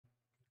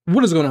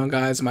What is going on,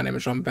 guys? My name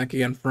is Ramen, back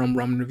again from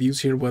Ramen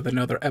Reviews here with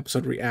another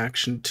episode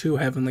reaction to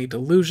Heavenly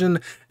Delusion,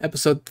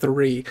 episode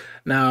 3.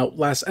 Now,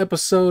 last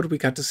episode, we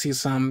got to see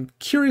some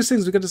curious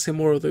things. We got to see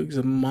more of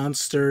these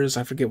monsters.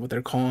 I forget what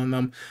they're calling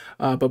them.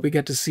 But we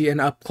get to see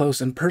an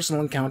up-close and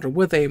personal encounter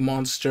with a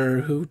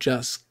monster who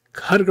just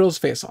cut a girl's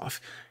face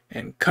off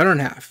and cut her in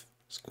half.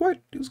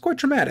 It was quite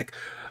traumatic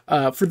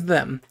for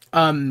them.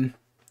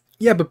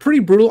 Yeah, but pretty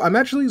brutal. I'm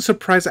actually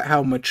surprised at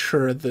how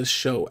mature this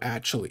show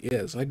actually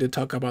is. I did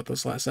talk about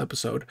this last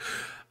episode.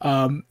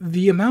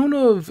 The amount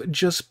of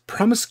just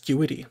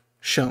promiscuity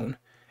shown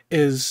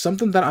is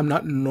something that I've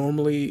not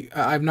normally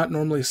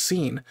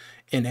seen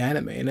in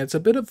anime, and it's a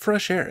bit of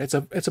fresh air. It's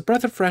a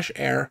breath of fresh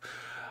air.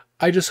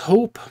 I just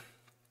hope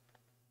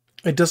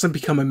it doesn't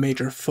become a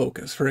major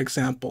focus. For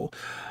example,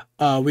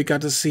 we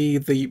got to see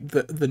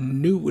the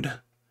nude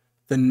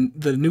the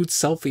nude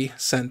selfie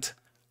sent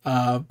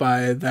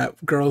by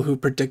that girl who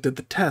predicted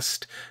the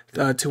test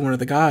to one of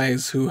the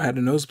guys who had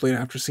a nosebleed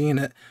after seeing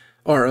it,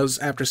 or was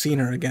after seeing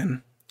her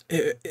again.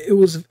 It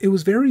was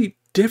very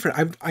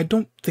different. I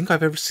don't think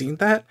I've ever seen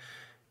that,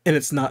 and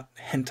it's not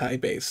hentai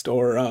based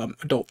or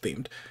adult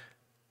themed.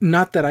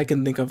 Not that I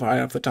can think of right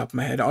off the top of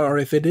my head. Or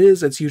if it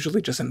is, it's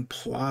usually just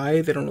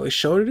implied. They don't really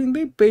show anything.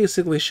 They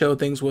basically show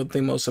things with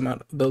the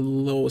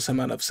lowest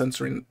amount of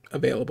censoring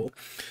available.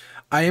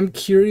 I am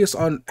curious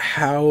on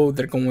how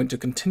they're going to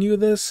continue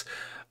this.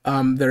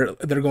 They're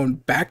going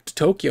back to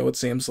Tokyo, it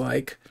seems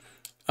like,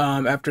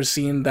 after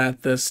seeing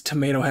that this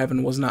tomato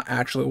heaven was not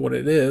actually what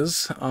it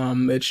is.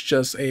 It's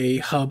just a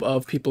hub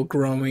of people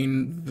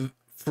growing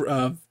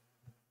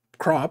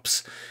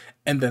crops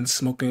and then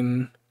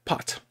smoking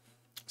pot.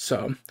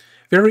 So,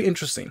 very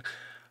interesting.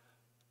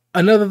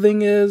 Another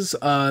thing is,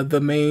 the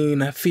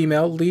main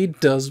female lead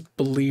does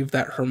believe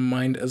that her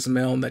mind is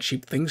male and that she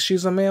thinks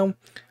she's a male.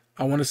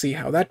 I want to see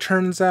how that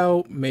turns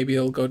out. Maybe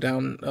it'll go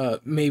down.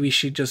 Maybe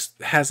she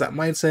just has that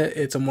mindset.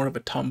 It's a more of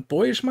a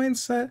tomboyish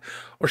mindset,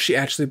 or she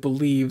actually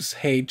believes,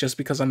 hey, just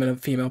because I'm in a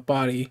female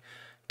body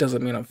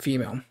doesn't mean I'm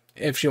female.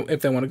 If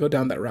they want to go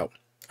down that route.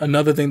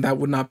 Another thing that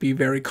would not be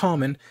very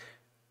common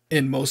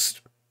in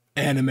most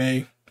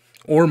anime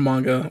or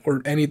manga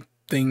or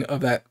anything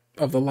of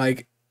the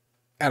like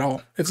at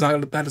all. It's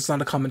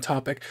not a common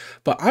topic.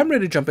 But I'm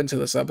ready to jump into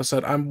this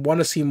episode. I want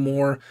to see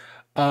more.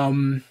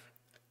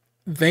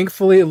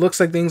 Thankfully, it looks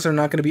like things are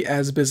not going to be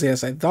as busy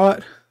as I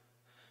thought,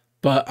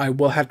 but I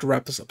will have to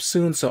wrap this up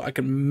soon, so I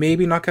can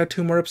maybe knock out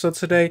 2 more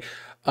episodes today.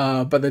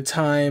 By the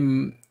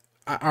time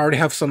I already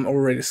have some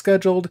already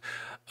scheduled,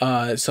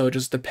 so it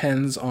just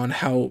depends on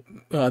how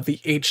the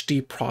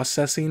HD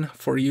processing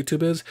for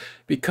YouTube is,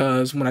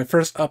 because when I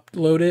first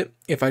upload it,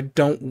 if I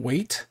don't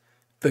wait,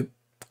 the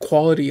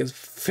quality is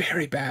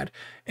very bad,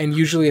 and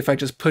usually if I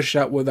just push it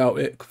out without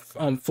it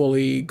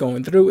fully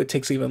going through, it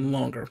takes even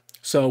longer.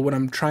 So what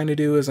I'm trying to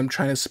do is I'm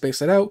trying to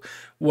space it out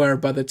where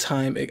by the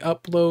time it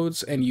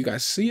uploads and you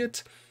guys see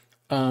it,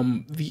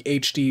 the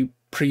HD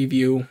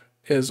preview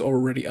is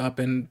already up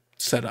and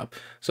set up.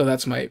 So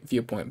that's my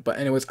viewpoint. But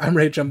anyways, I'm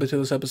ready to jump into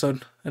this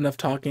episode. Enough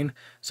talking.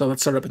 So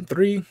let's start up in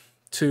 3,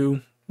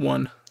 2,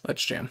 1.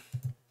 Let's jam.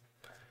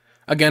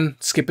 Again,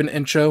 skip an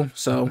intro.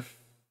 So,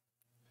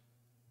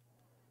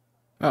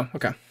 oh,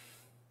 okay.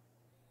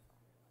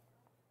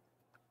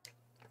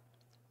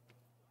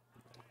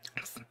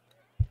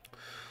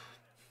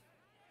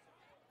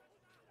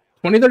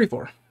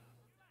 2034.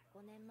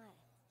 5年前、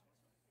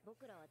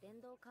僕らは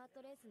電動カー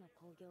トレースの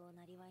興行を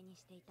なりわいに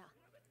していた。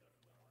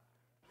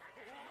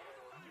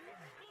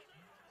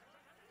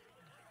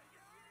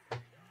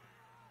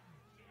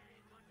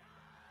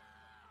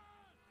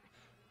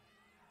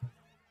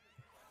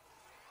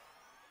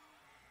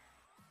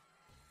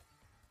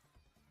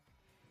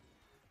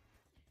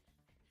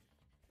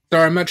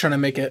Sorry, I'm not trying to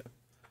make it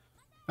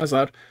as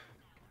loud.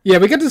 Yeah,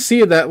 we get to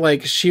see that,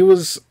 like, she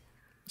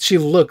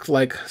looked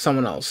like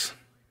someone else.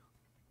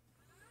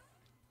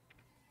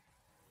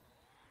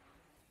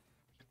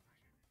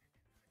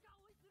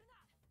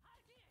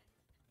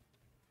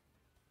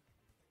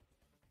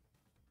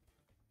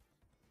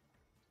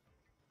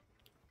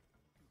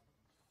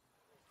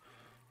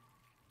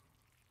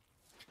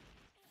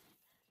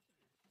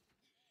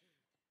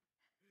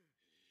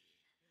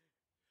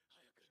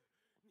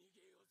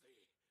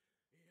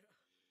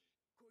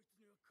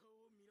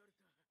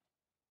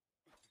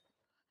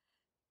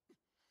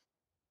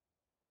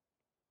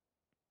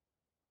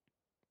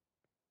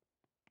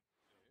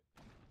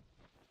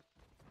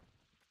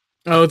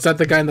 Oh, is that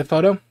the guy in the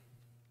photo?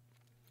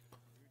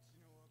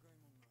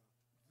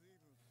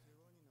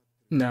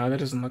 No, that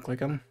doesn't look like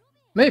him.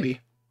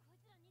 Maybe.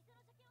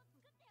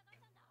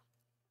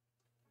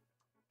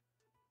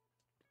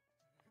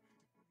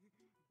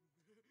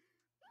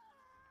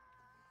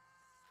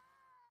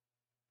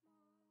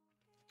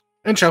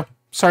 Intro.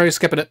 Sorry,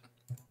 skipping it.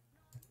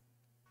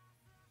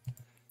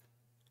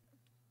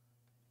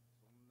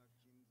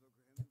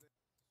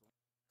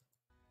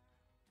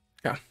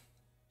 Yeah.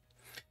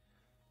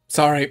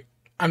 Sorry.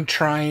 I'm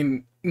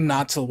trying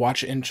not to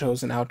watch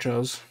intros and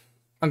outros.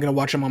 I'm gonna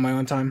watch them on my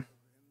own time.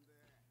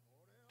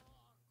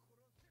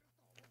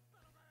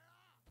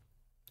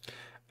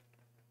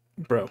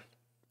 Bro.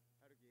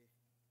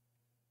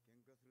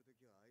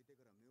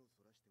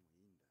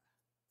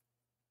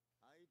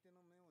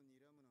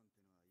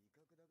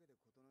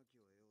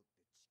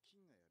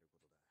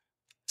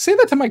 Say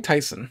that to Mike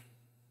Tyson.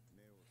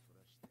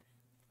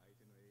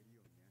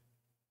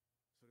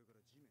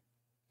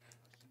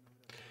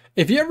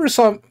 If you ever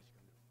saw,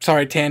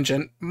 sorry,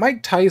 tangent,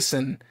 Mike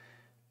Tyson,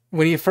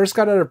 when he first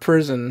got out of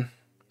prison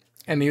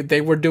and they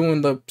were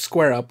doing the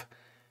square up,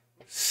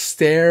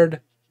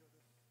 stared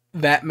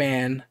that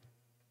man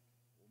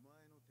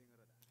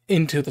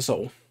into the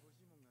soul.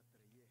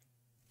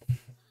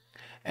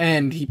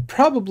 And he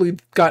probably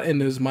got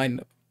into his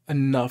mind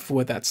enough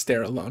with that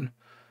stare alone.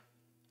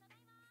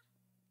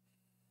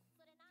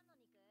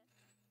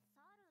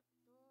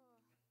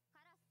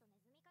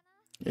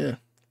 Yeah.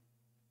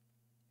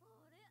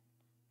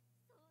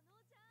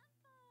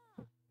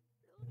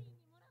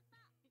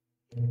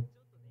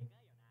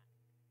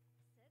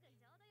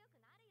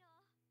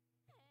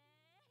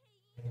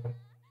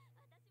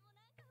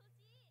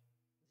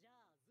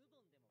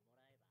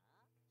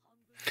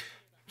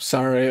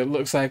 Sorry, it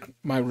looks like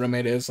my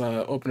roommate is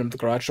opening the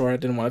garage door. I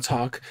didn't want to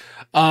talk.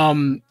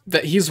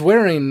 That he's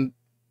wearing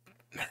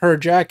her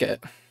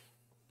jacket.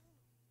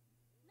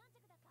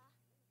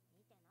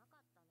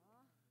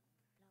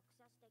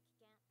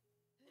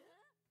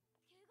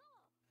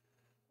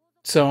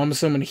 So I'm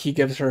assuming he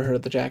gives her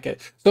the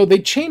jacket. So they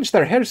changed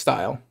their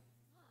hairstyle.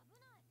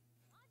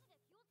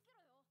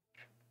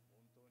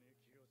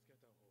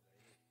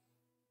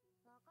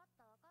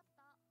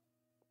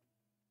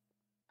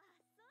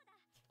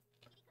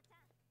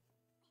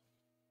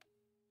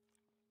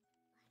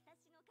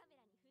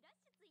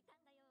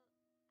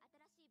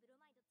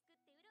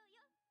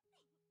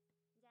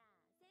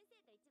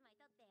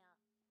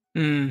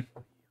 Hmm.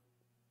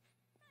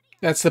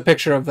 That's the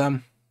picture of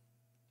them.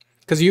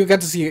 Because you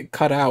got to see it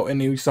cut out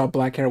and you saw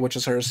black hair, which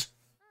is hers.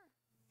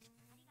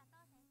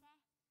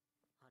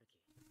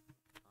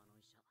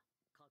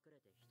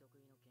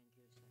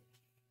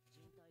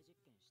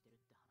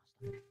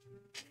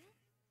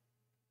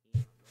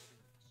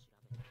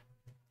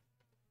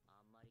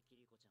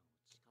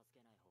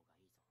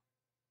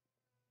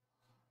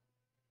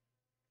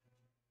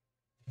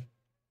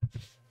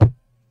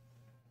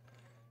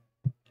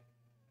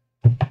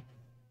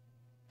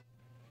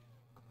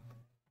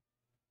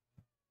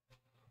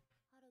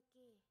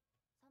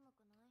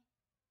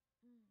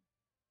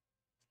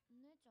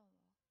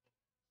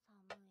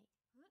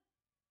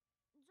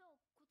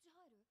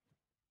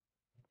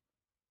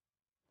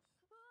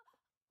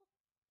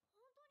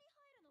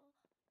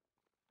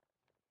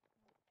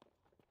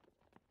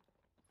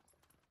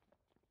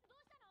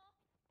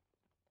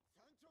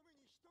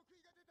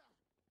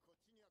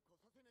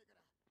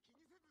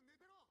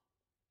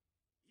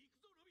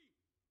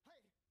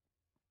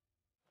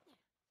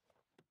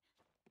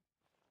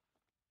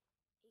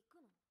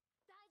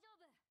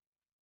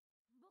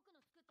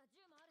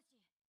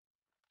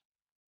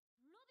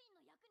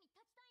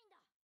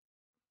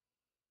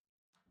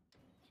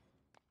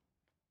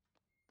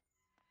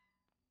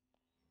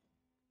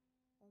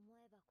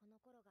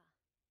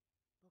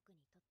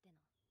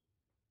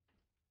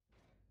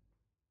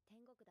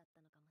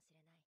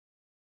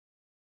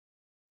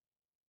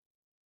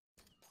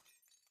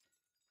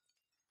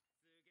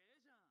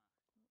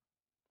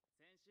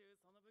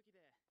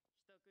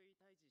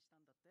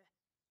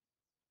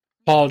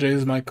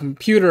 Apologies, my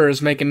computer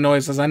is making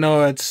noises. I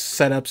know it's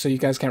set up so you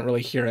guys can't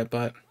really hear it,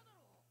 but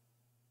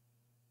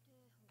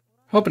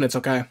hoping it's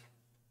okay.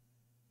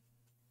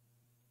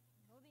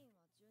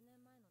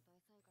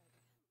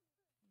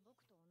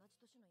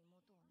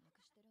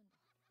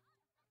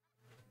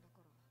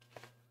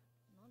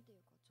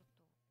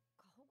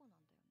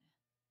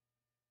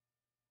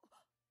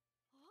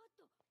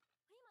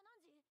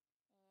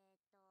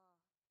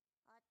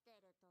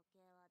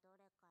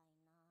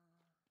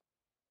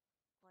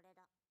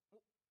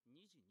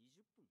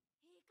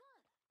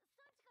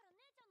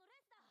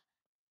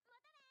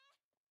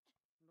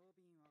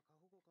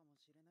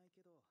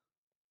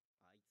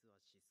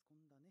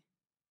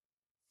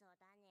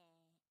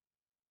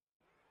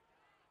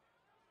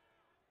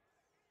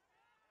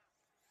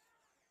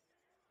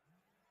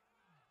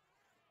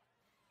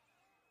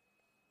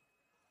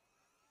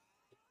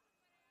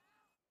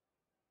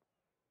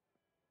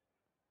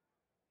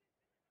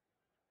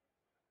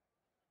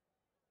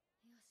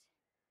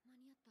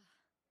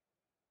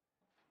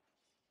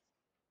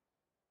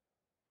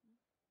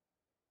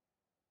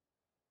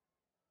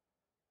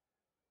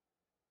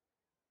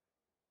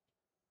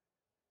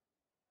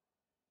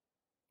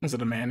 Is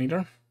it a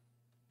man-eater?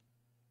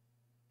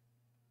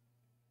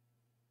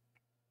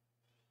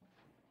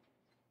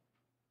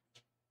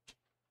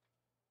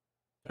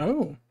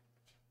 Oh.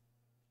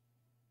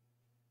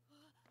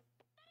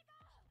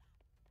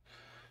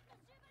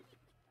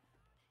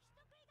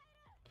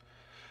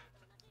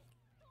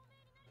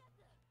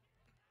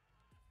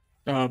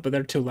 But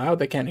they're too loud,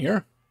 they can't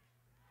hear.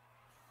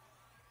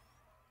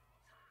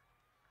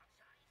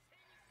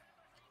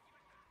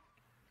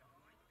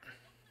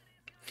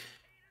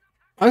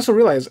 also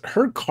realized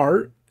her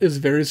cart is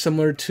very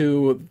similar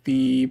to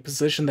the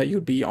position that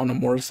you'd be on a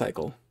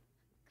motorcycle.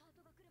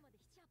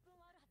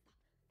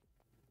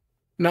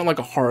 Not like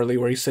a Harley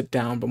where you sit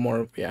down, but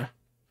more, yeah.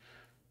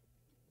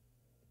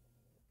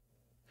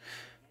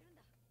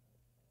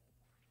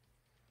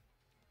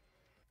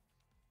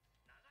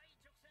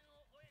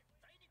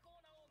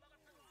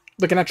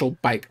 Like an actual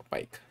bike.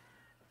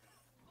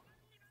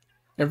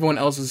 Everyone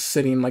else is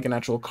sitting like an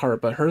actual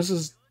cart, but hers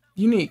is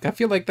unique. I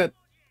feel like that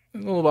a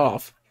little bit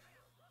off.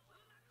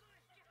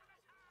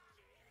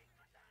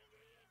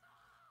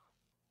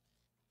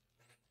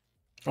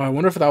 Oh, I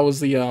wonder if that was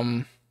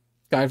the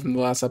guy from the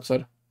last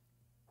episode.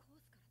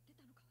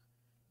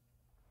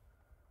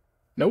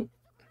 Nope.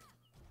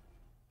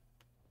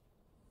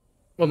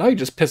 Well, now you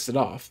just pissed it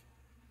off.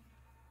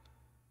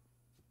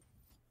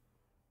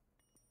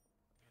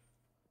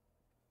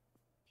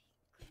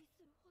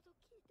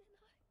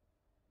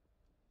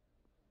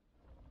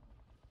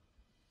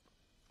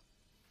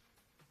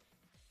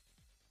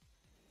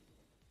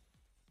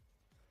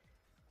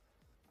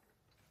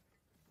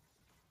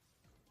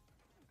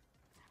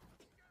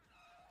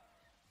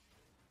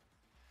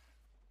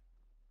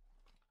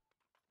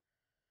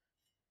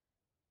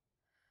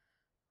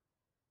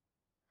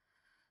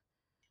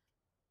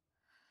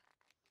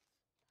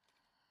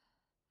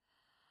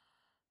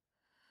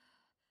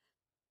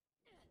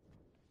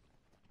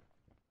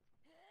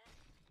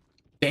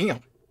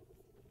 Damn.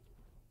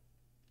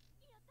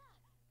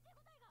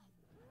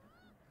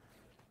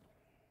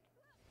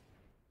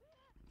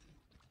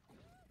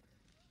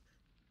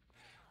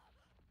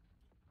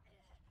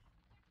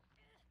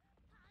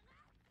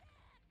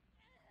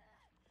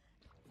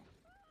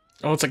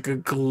 Oh, it's like a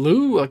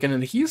glue, like an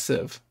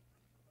adhesive.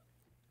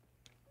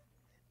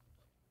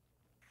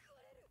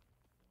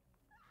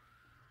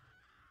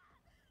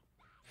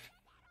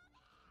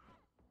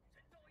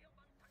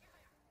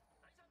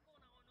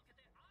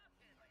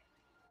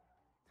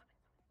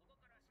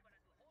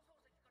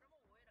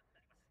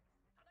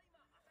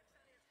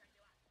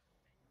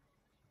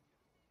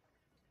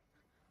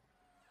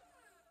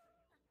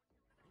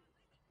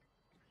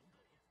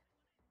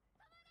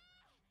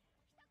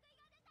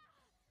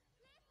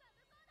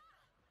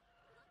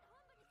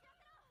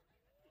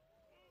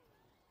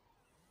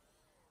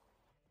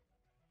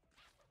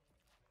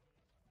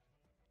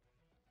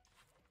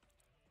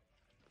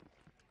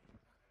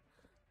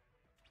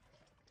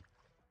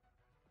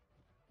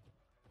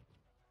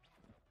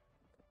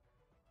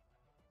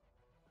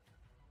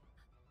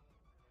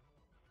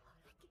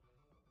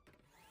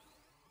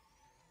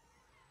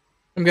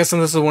 I'm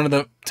guessing this is one of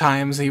the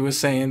times he was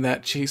saying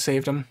that she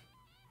saved him.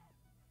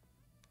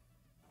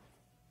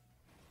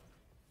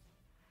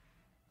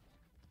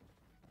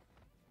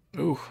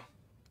 Ooh.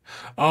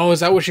 Oh, is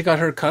that where she got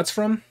her cuts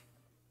from?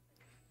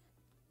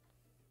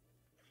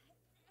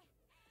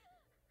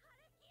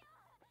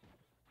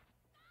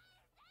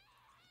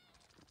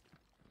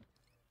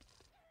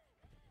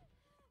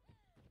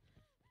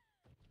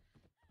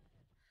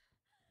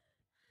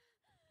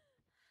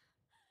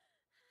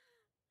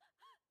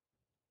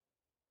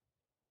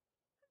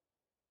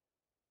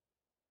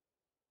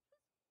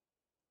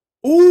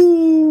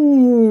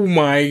 Ooh,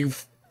 my.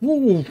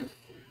 Ooh.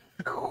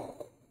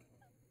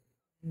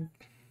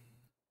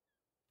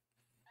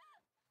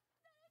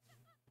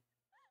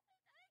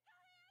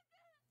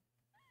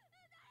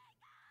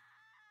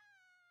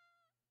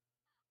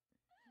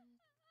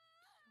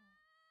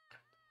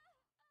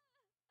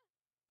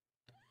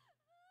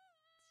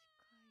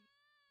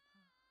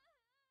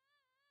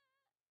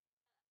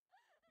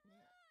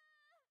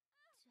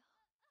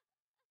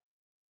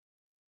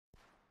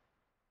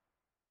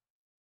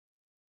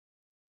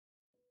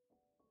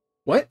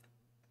 What?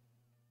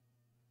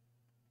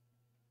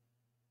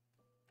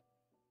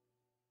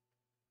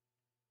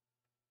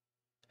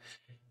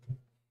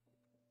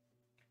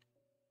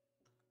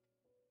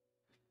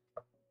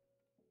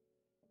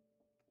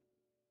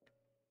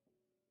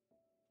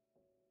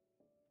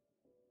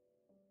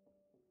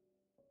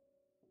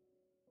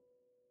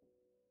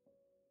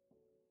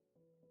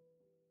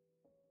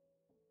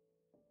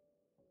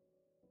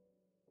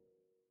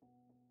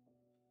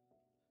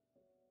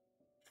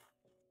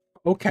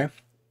 Okay.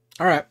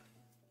 All right.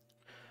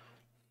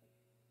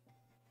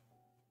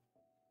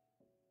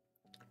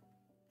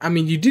 I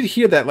mean, you did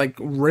hear that like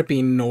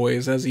ripping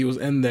noise as he was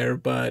in there,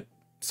 but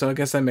so I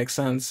guess that makes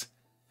sense.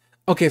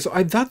 Okay, so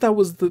I thought that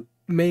was the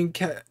main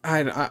cat.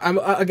 I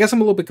guess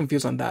I'm a little bit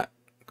confused on that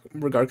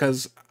regard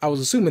because I was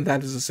assuming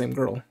that is the same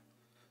girl.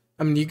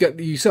 I mean,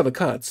 you saw the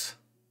cuts.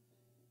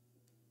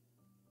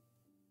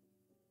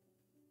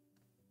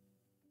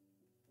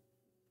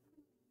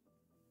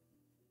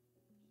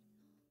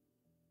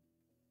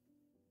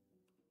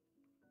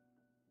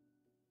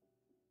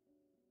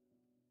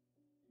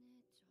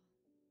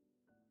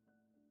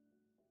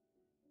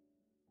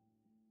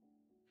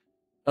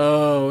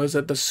 Oh, is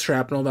it the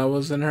shrapnel that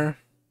was in her?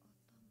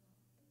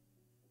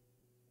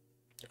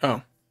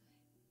 Oh,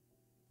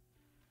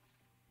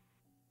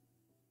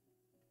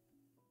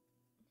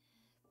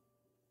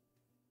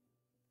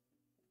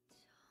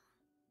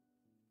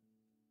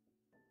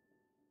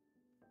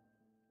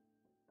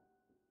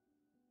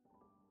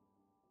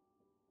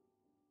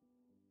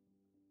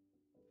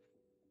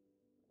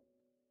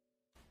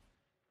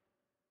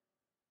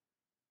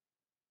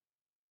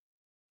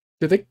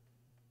 Did they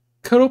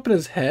cut open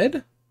his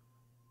head?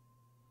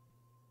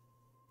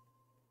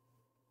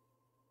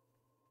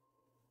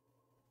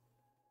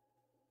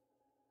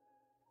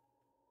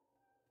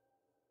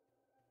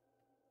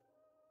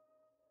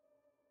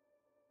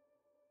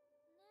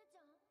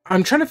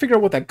 I'm trying to figure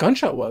out what that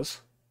gunshot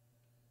was.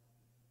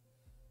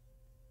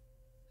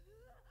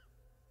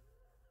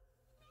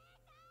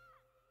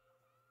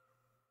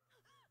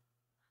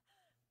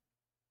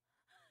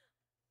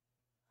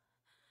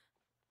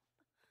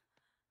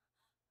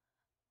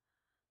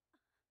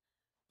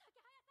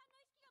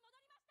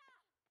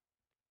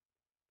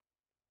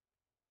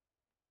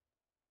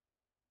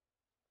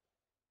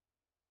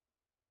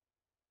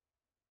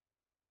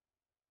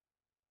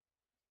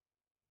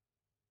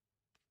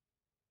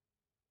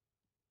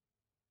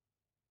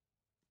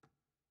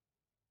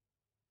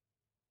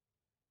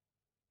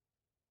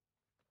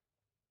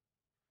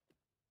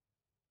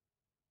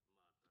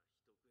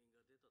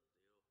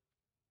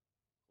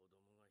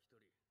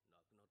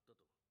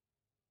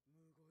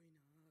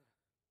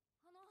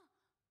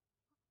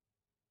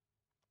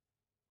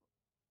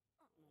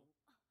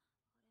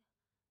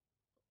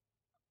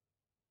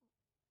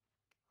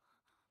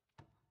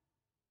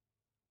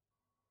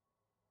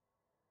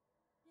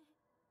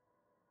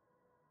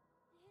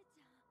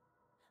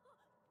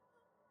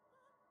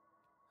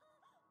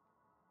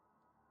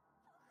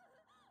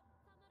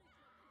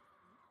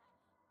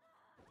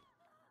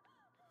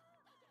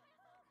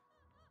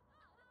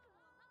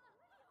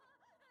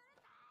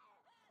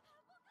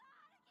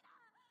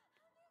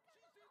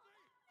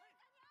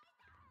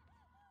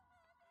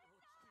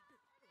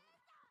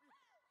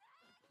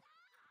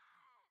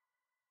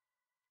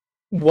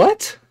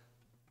 What?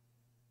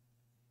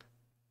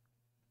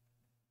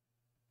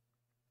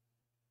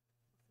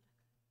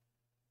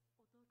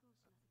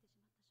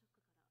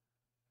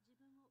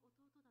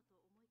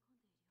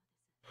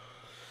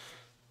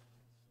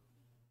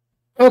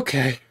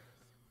 Okay.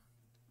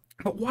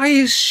 But why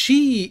is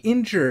she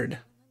injured?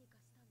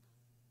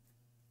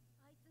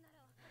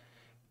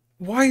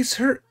 Why is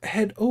her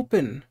head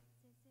open?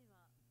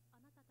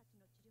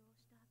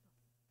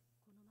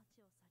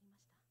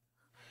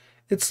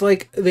 It's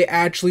like they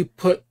actually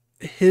put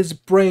his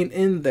brain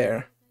in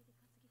there.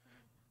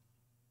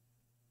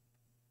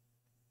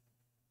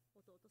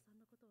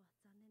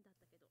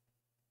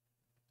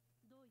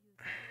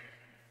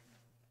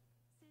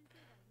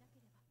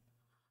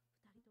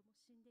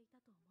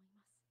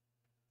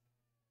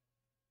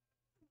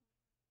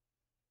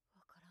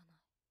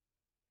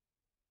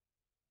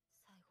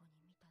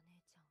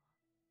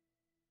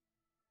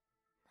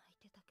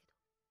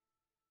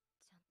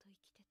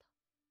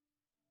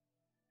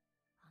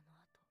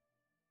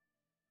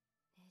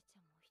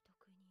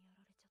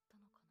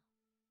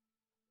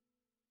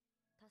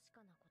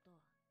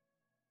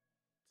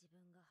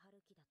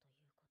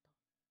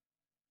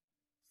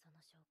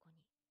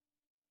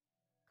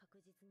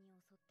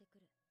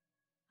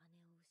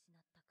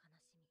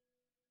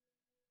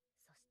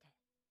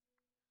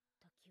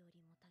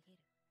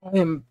 I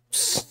am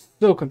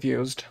so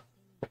confused.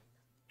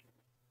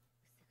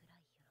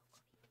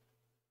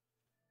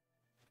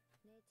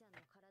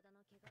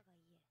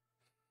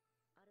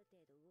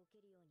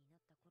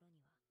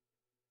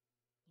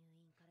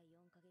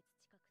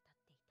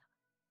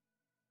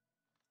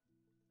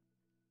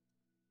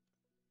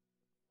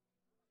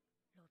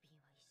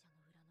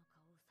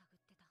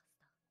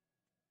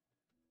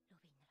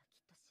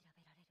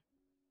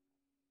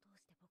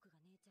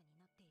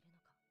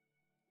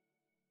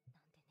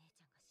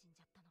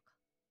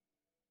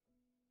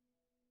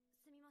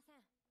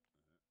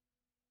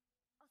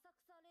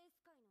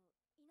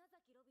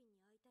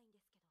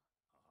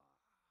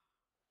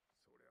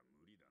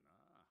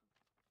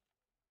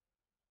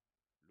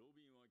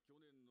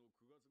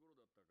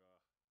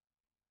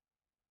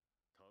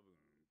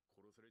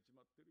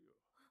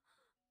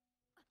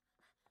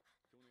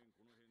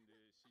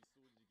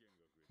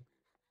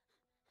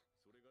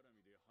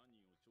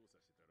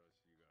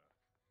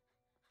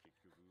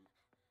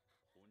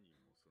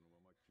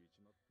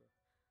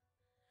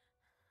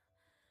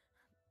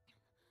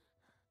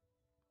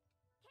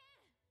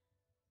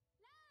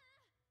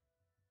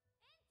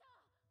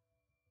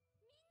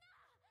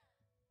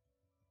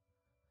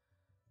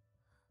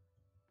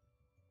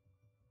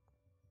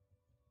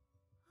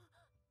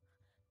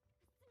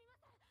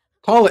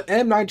 Call it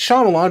M. Night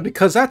Shyamalan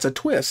because that's a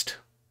twist.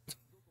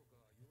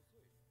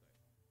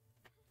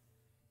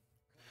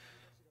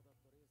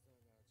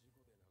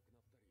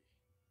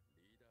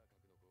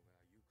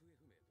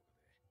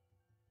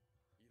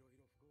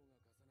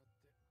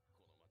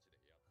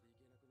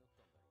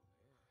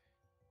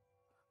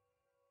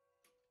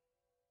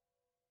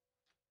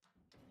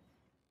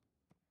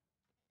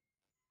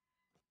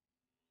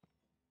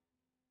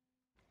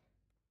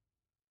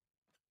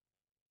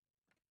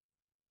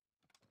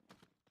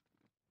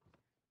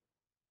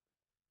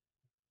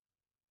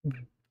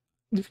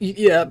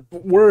 Yeah,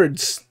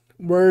 words.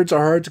 Words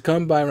are hard to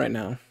come by right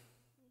now.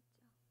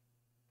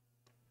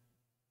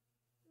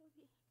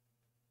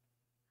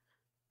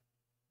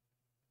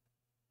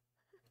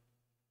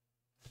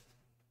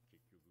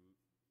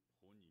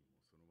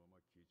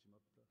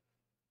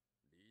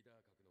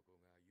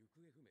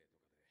 消え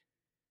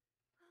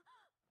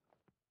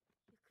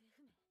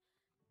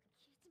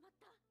ちまっ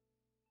た。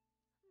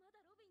まだ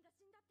ロビンが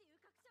死んだってい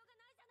う確証が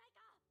ないじゃないか。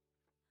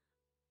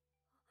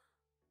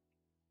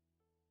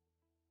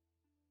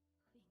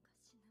ロビンが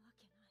死ぬわ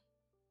けない。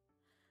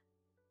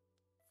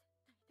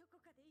絶対どこ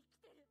かで生き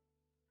てる。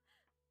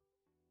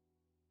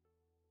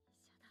医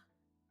者だ。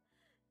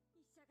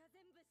医者が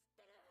全部知っ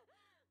てる。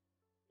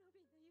ロ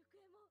ビンの行方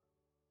も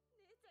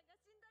姉ちゃんが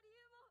死んだ理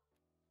由も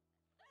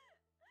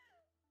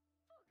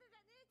僕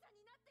が姉ちゃん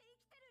になって生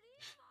きてる理由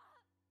も。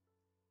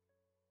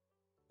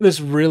 This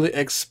really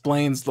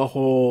explains the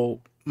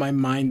whole my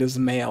mind is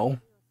male.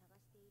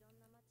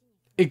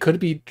 It could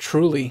be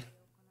truly. 一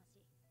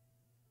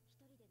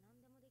人で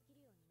何でもでき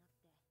るようになって、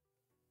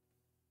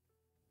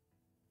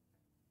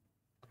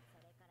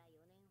それから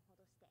4年ほ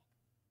どして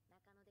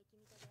中野で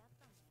君と出会っ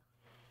たんだよ。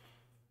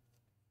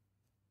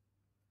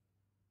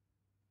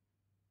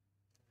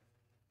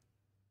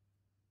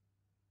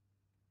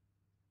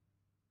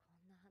こ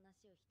んな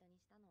話を人に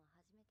したのは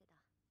初めてだ。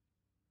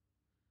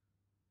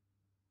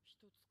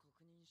一つ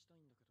確認した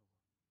いんだけど、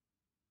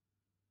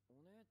お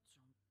姉ちゃ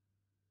んって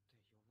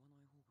呼ばな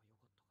い方が良かったか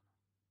な。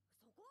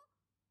そこ？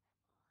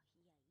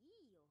いや、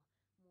いいよ。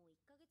もう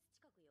1ヶ月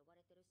近く呼ば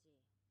れてるし、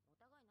お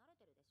互い慣れ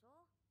てるでし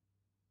ょ。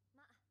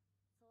ま、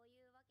そうい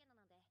うわけな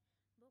ので、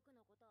僕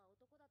のことは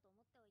男だと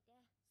思っておいて。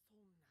そ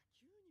んな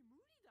急に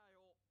無理だ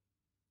よ。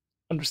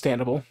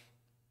Understandable.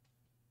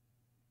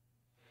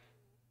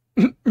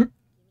 君、ち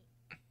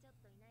ょっ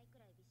といないく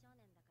らい美少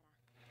年だから、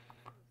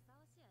すぐふさ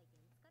わしい相手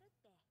見つかるっ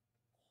て。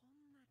こ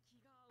んな気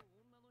が合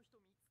う女の人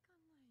見つかん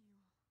ない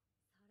よ。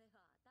それ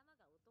は頭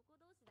が男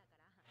同士だか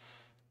ら。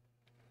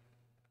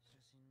写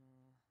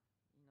真の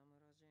稲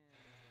村ジェーン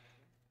だっけ？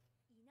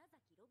稲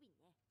崎ロビン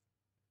ね。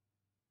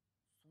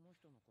その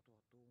人のことは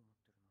どう思っ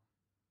てるの？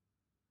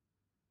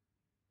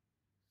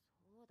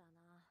そうだ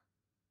な。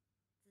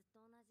ずっ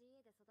と同じ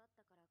家で育っ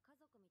たから家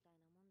族みたい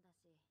なもんだ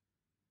し、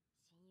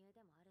親友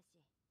でもある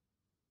し、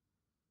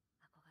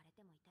憧れ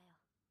てもいたよ。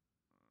だ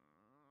から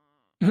同性として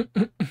だよ。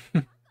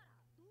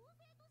君ま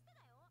だ混乱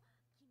し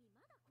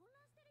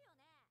てるよ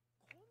ね。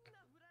こん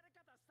な振られ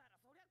方したら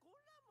そりゃ混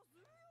乱もす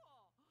るよ。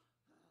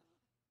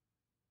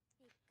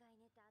一回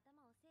寝て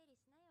頭を整理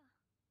しなよ。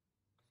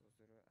そう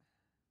する。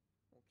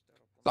起きた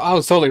ら I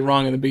was totally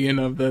wrong in the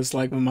beginning of this,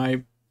 like with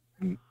my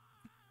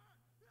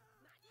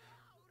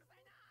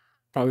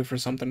probably for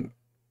something.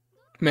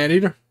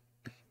 Maneater?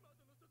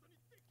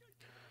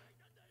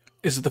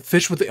 Is it the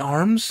fish with the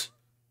arms?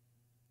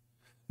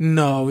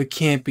 No, it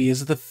can't be.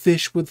 Is it the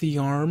fish with the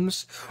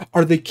arms?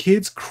 Are the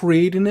kids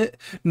creating it?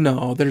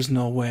 No, there's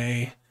no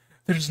way.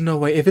 There's no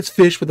way. If it's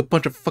fish with a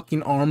bunch of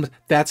fucking arms,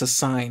 that's a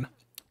sign.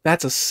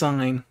 That's a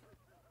sign.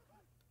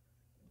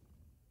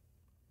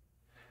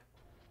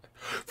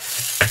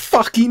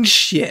 Fucking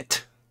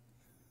shit.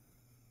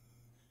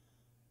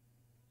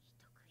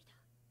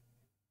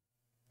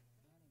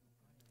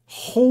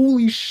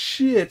 Holy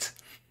shit.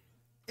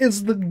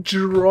 Is the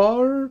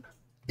drawer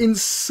in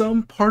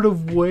some part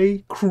of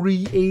way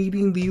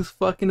creating these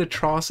fucking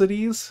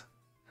atrocities?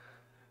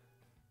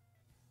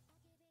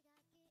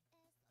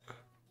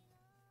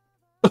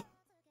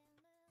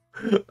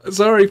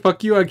 Sorry,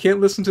 fuck you, I can't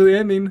listen to the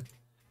ending.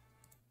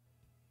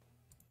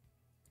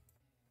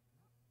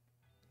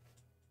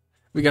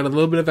 We got a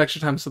little bit of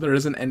extra time, so there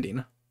is an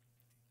ending.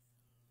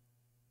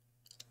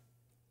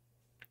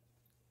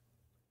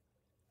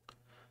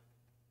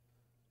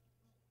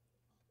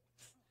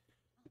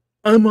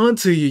 I'm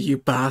onto you, you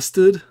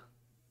bastard.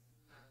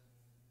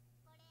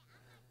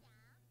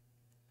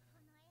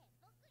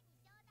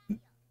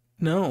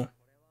 No.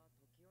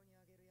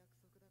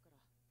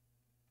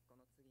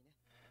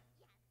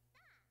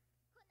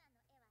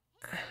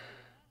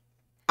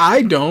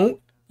 I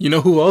don't. You know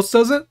who else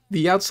doesn't?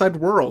 The outside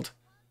world.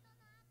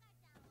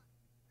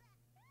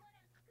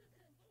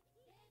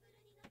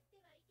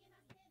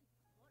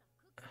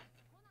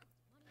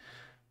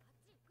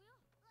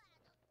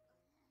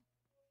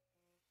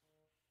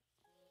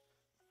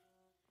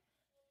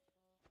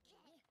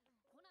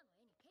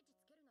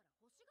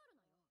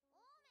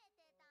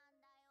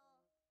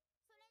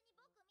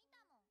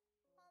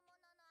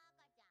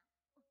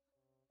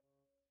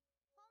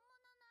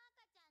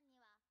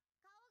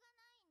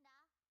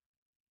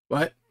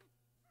 What?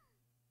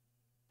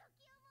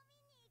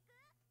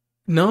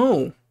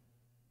 No.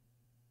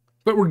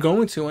 But we're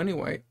going to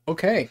anyway.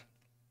 Okay.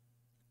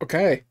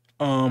 Okay.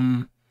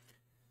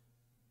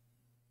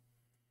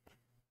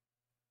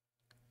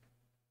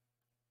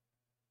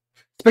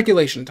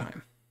 Speculation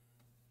time.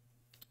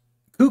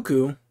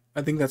 Cuckoo,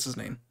 I think that's his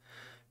name,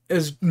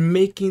 is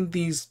making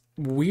these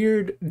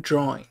weird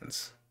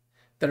drawings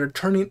that are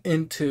turning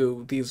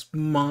into these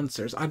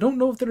monsters. I don't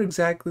know if they're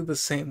exactly the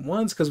same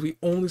ones because we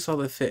only saw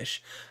the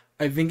fish.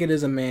 I think it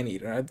is a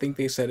man-eater. I think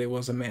they said it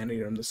was a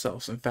man-eater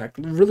themselves. In fact,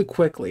 really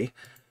quickly,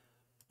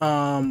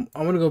 I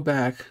want to go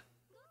back.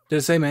 Did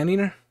it say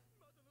man-eater?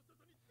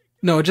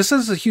 No, it just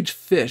says a huge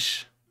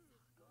fish.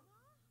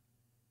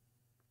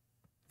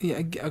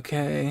 Yeah,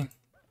 okay.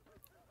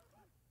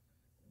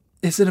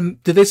 Is it a...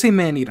 Did they say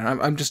man-eater?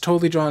 I'm just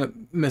totally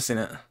missing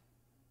it.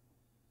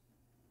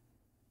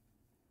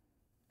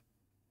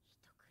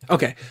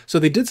 Okay, so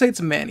they did say it's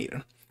a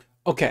man-eater.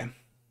 Okay.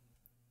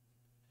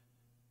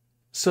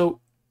 So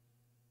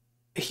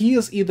he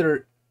is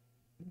either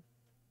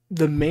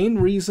the main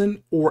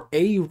reason or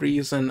a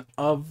reason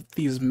of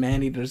these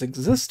man-eaters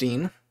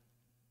existing.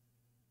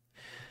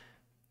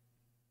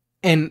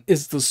 And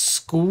is the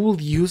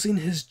school using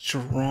his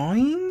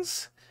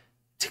drawings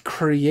to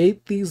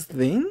create these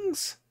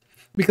things?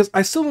 Because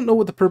I still don't know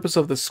what the purpose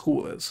of the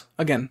school is.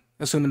 Again,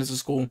 assuming it's a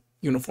school,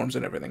 uniforms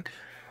and everything.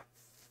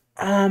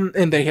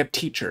 And they have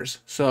teachers,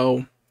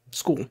 so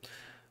school.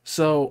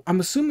 So I'm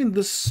assuming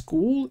this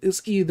school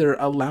is either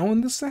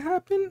allowing this to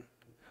happen,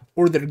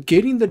 or they're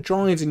getting the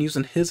drawings and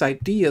using his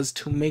ideas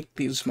to make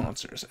these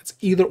monsters. It's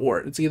either or.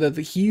 It's either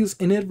that he's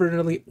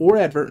inadvertently or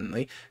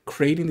advertently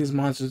creating these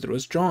monsters through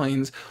his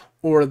drawings,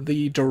 or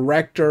the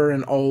director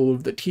and all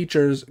of the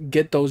teachers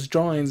get those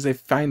drawings, they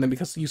find them,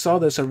 because you saw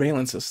the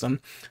surveillance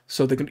system,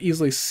 so they can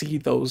easily see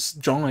those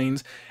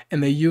drawings,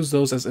 and they use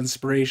those as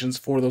inspirations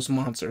for those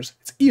monsters.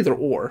 It's either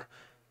or.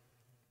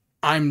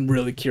 I'm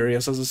really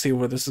curious as to see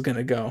where this is going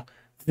to go.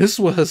 This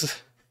was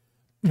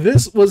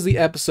the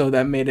episode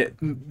that made it,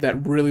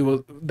 that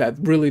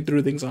really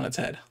threw things on its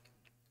head.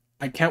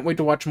 I can't wait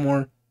to watch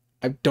more.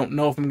 I don't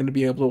know if I'm going to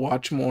be able to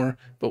watch more,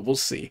 but we'll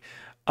see.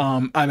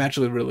 I'm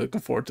actually really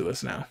looking forward to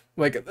this now.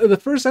 Like, the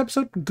first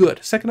episode,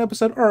 good. Second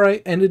episode,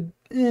 alright, ended,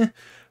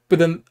 but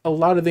then a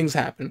lot of things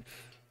happen.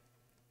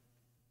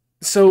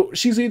 So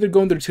she's either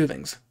going through two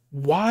things.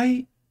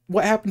 What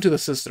happened to the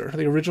sister,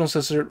 the original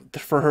sister,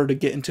 for her to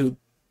get into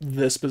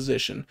this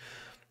position?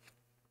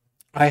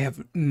 I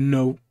have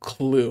no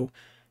clue.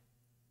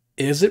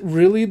 Is it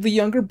really the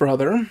younger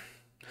brother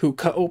who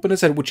cut open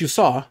his head, which you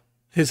saw?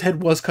 His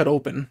head was cut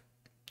open.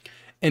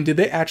 And did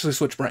they actually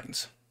switch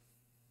brains?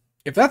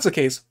 If that's the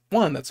case,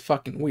 one, that's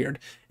fucking weird.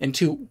 And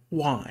two,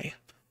 why?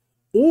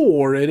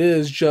 Or it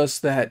is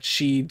just that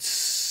she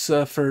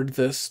suffered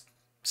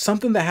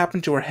something that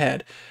happened to her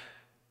head,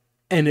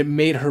 and it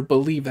made her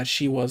believe that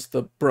she was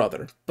the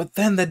brother. But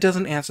then that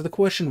doesn't answer the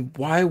question,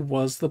 why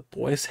was the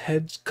boy's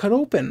head cut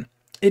open?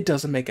 It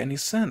doesn't make any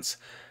sense.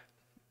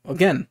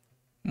 Again,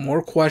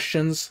 more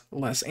questions,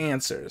 less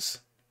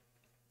answers.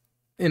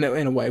 In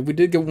a way, we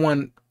did get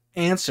one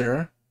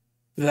answer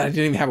that I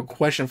didn't even have a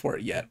question for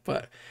it yet,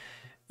 but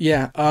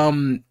yeah,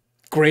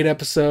 great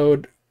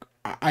episode.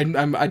 I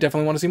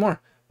definitely want to see more.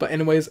 But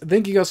anyways,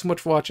 thank you guys so much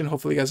for watching.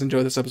 Hopefully you guys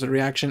enjoyed this episode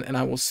reaction, and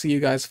I will see you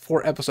guys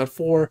for episode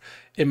 4.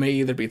 It may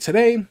either be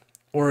today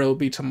or it'll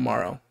be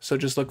tomorrow. So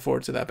just look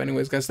forward to that. But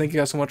anyways, guys, thank you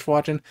guys so much for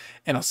watching,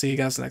 and I'll see you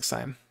guys next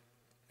time.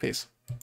 Peace.